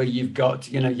stores where you've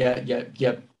got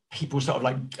your people sort of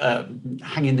like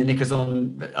hanging the knickers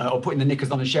on or putting the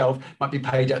knickers on a shelf might be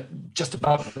paid at just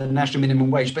above the national minimum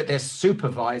wage, but their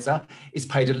supervisor is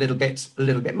paid a little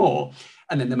bit more.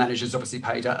 And then the manager's obviously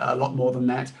paid a lot more than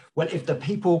that. Well, if the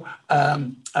people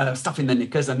stuffing the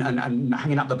knickers and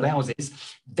hanging up the blouses,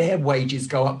 their wages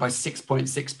go up by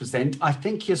 6.6%, I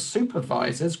think your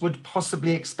supervisors would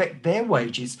possibly expect their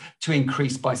wages to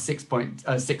increase by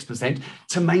 6.6%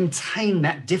 to maintain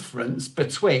that difference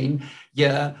between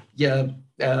your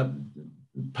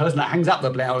person that hangs up the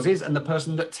blouses and the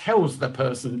person that tells the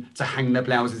person to hang the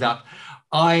blouses up.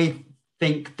 I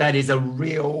think that is a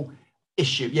real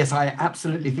issue. Yes, I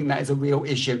absolutely think that is a real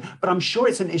issue, but I'm sure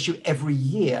it's an issue every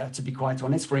year, to be quite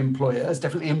honest, for employers,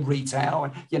 definitely in retail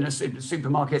and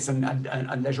supermarkets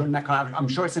and leisure and that kind of. I'm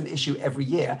sure it's an issue every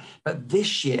year, but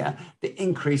this year the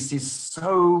increase is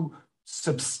so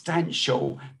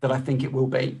substantial that I think it will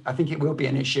be. I think it will be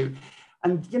an issue.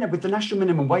 And, with the national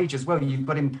minimum wage as well, you've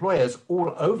got employers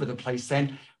all over the place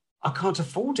saying, I can't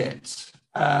afford it.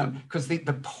 Because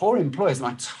the poor employers, and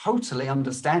I totally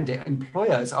understand it,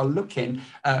 employers are looking,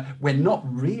 we're not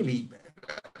really,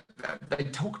 they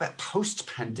talk about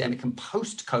post-pandemic and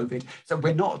post-COVID, so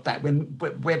we're not that,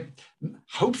 we're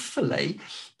hopefully,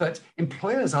 but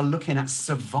employers are looking at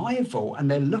survival and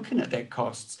they're looking at their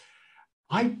costs.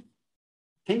 I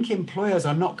think employers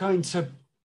are not going to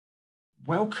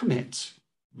welcome it,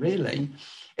 really.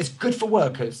 It's good for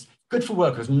workers. Good for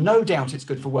workers, no doubt it's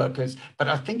good for workers, but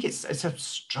I think it's a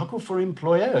struggle for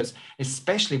employers,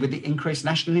 especially with the increased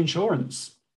national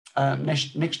insurance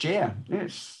next year.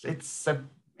 It's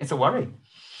a worry.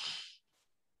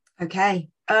 Okay.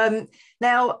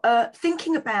 Now,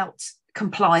 thinking about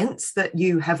compliance that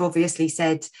you have obviously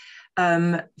said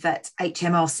that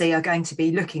HMRC are going to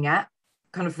be looking at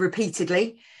kind of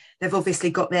repeatedly, they've obviously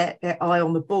got their eye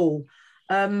on the ball.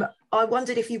 I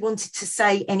wondered if you wanted to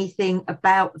say anything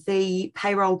about the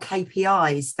payroll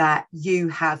KPIs that you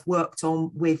have worked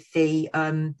on with the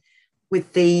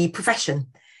profession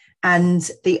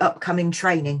and the upcoming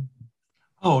training.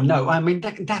 Oh no! I mean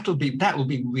that will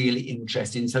be really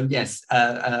interesting. So yes,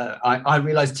 I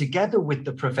realised together with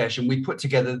the profession we put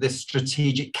together this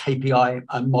strategic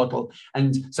KPI model,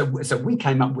 and so we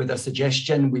came up with a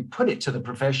suggestion. We put it to the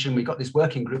profession. We got this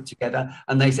working group together,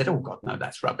 and they said, "Oh God, no,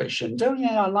 that's rubbish." And oh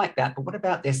yeah, I like that, but what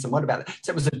about this? And what about that?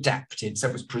 So it was adapted. So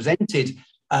it was presented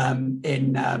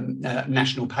in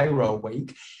National Payroll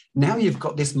Week. Now you've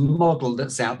got this model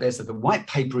that's out there. So the white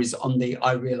paper is on the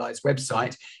I Realise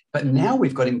website, but now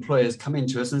we've got employers come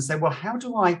into us and say, well, how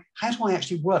do I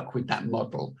actually work with that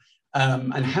model?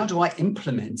 And how do I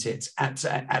implement it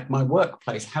at my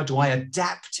workplace? How do I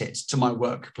adapt it to my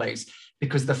workplace?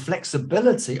 Because the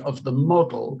flexibility of the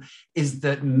model is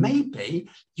that maybe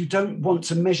you don't want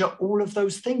to measure all of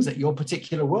those things at your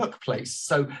particular workplace.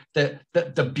 So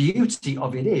the beauty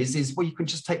of it is well, you can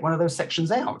just take one of those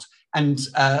sections out and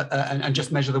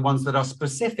just measure the ones that are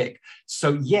specific.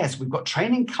 So yes, we've got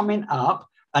training coming up,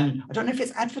 and I don't know if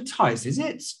it's advertised, is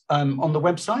it, on the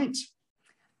website?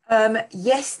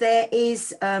 Yes, there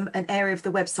is an area of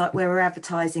the website where we're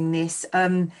advertising this,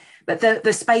 but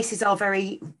the spaces are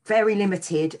very, very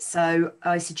limited. So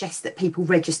I suggest that people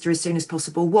register as soon as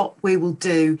possible. What we will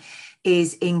do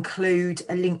is include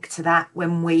a link to that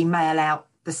when we mail out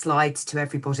the slides to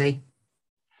everybody.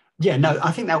 Yeah, no,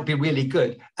 I think that would be really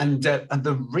good. And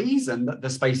the reason that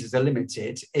the spaces are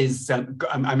limited is,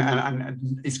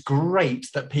 it's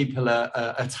great that people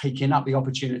are taking up the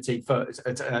opportunity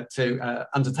to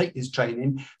undertake this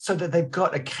training so that they've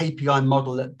got a KPI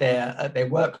model at their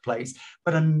workplace.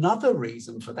 But another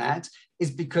reason for that is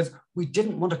because we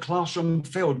didn't want a classroom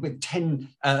filled with 10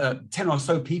 or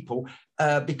so people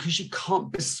because you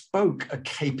can't bespoke a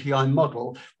KPI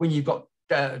model when you've got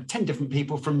 10 different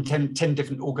people from 10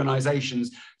 different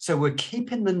organizations. So we're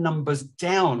keeping the numbers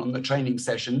down on the training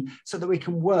session so that we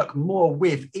can work more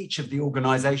with each of the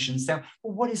organizations. So,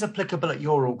 well, what is applicable at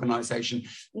your organization?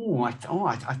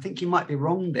 I think you might be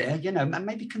wrong there.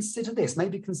 Maybe consider this,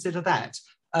 maybe consider that.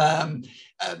 And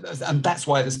that's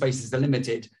why the spaces are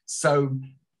limited. So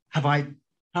have I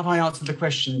answered the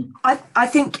question? I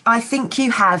think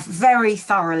you have very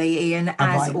thoroughly, Ian,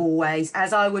 as always,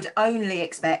 as I would only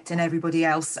expect and everybody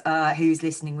else who's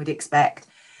listening would expect.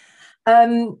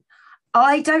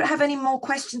 I don't have any more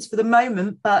questions for the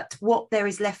moment, but what there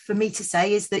is left for me to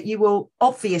say is that you will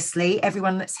obviously,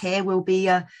 everyone that's here will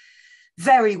be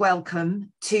very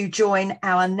welcome to join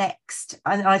our next,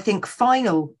 and I think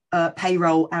final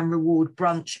payroll and reward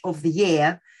brunch of the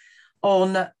year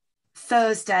on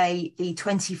Thursday, the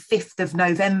 25th of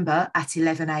November at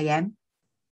 11 a.m.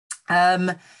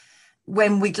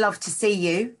 When we'd love to see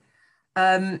you.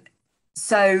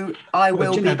 So I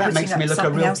will be that makes me look a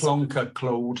real else. plonker,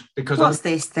 Claude, because what's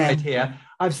this then? Right here,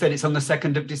 I've said it's on the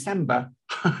 2nd of December.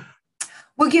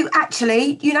 Well, you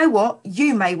actually, you know what?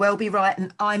 You may well be right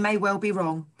and I may well be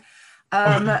wrong.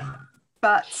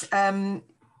 But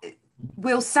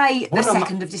we'll say the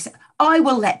 2nd of December. I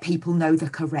will let people know the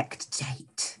correct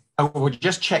date. I will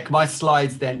just check my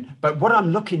slides then. But what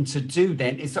I'm looking to do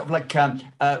then is sort of like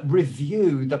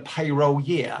review the payroll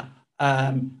year.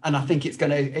 And I think it's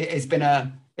been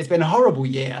a horrible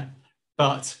year,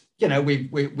 but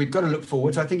we've got to look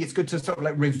forward. So I think it's good to sort of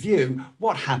like review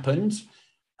what happened,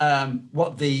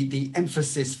 what the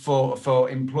emphasis for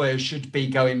employers should be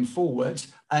going forward,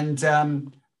 and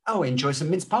enjoy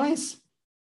some mince pies.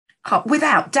 Oh,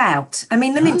 without doubt. I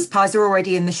mean, the mince pies are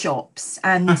already in the shops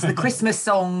and the Christmas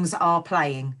songs are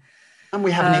playing. And we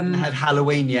haven't even had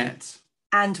Halloween yet.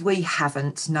 And we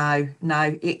haven't. No.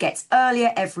 It gets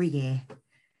earlier every year.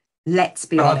 Let's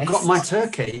be But honest. I've got my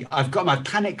turkey. I've got my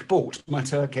panic bought my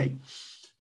turkey.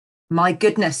 My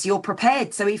goodness, you're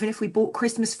prepared. So even if we brought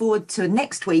Christmas forward to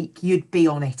next week, you'd be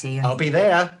on it, Ian. I'll be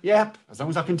there. Yep. As long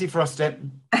as I can defrost it.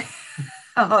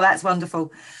 Oh, that's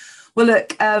wonderful. Well,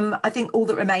 look, I think all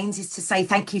that remains is to say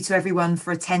thank you to everyone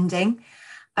for attending.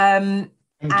 Thank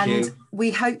and you.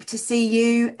 we hope to see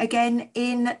you again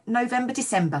in November,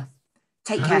 December.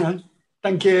 Take care.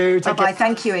 Thank you. Take Bye-bye. care.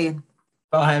 Thank you, Ian.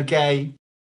 Bye. Okay.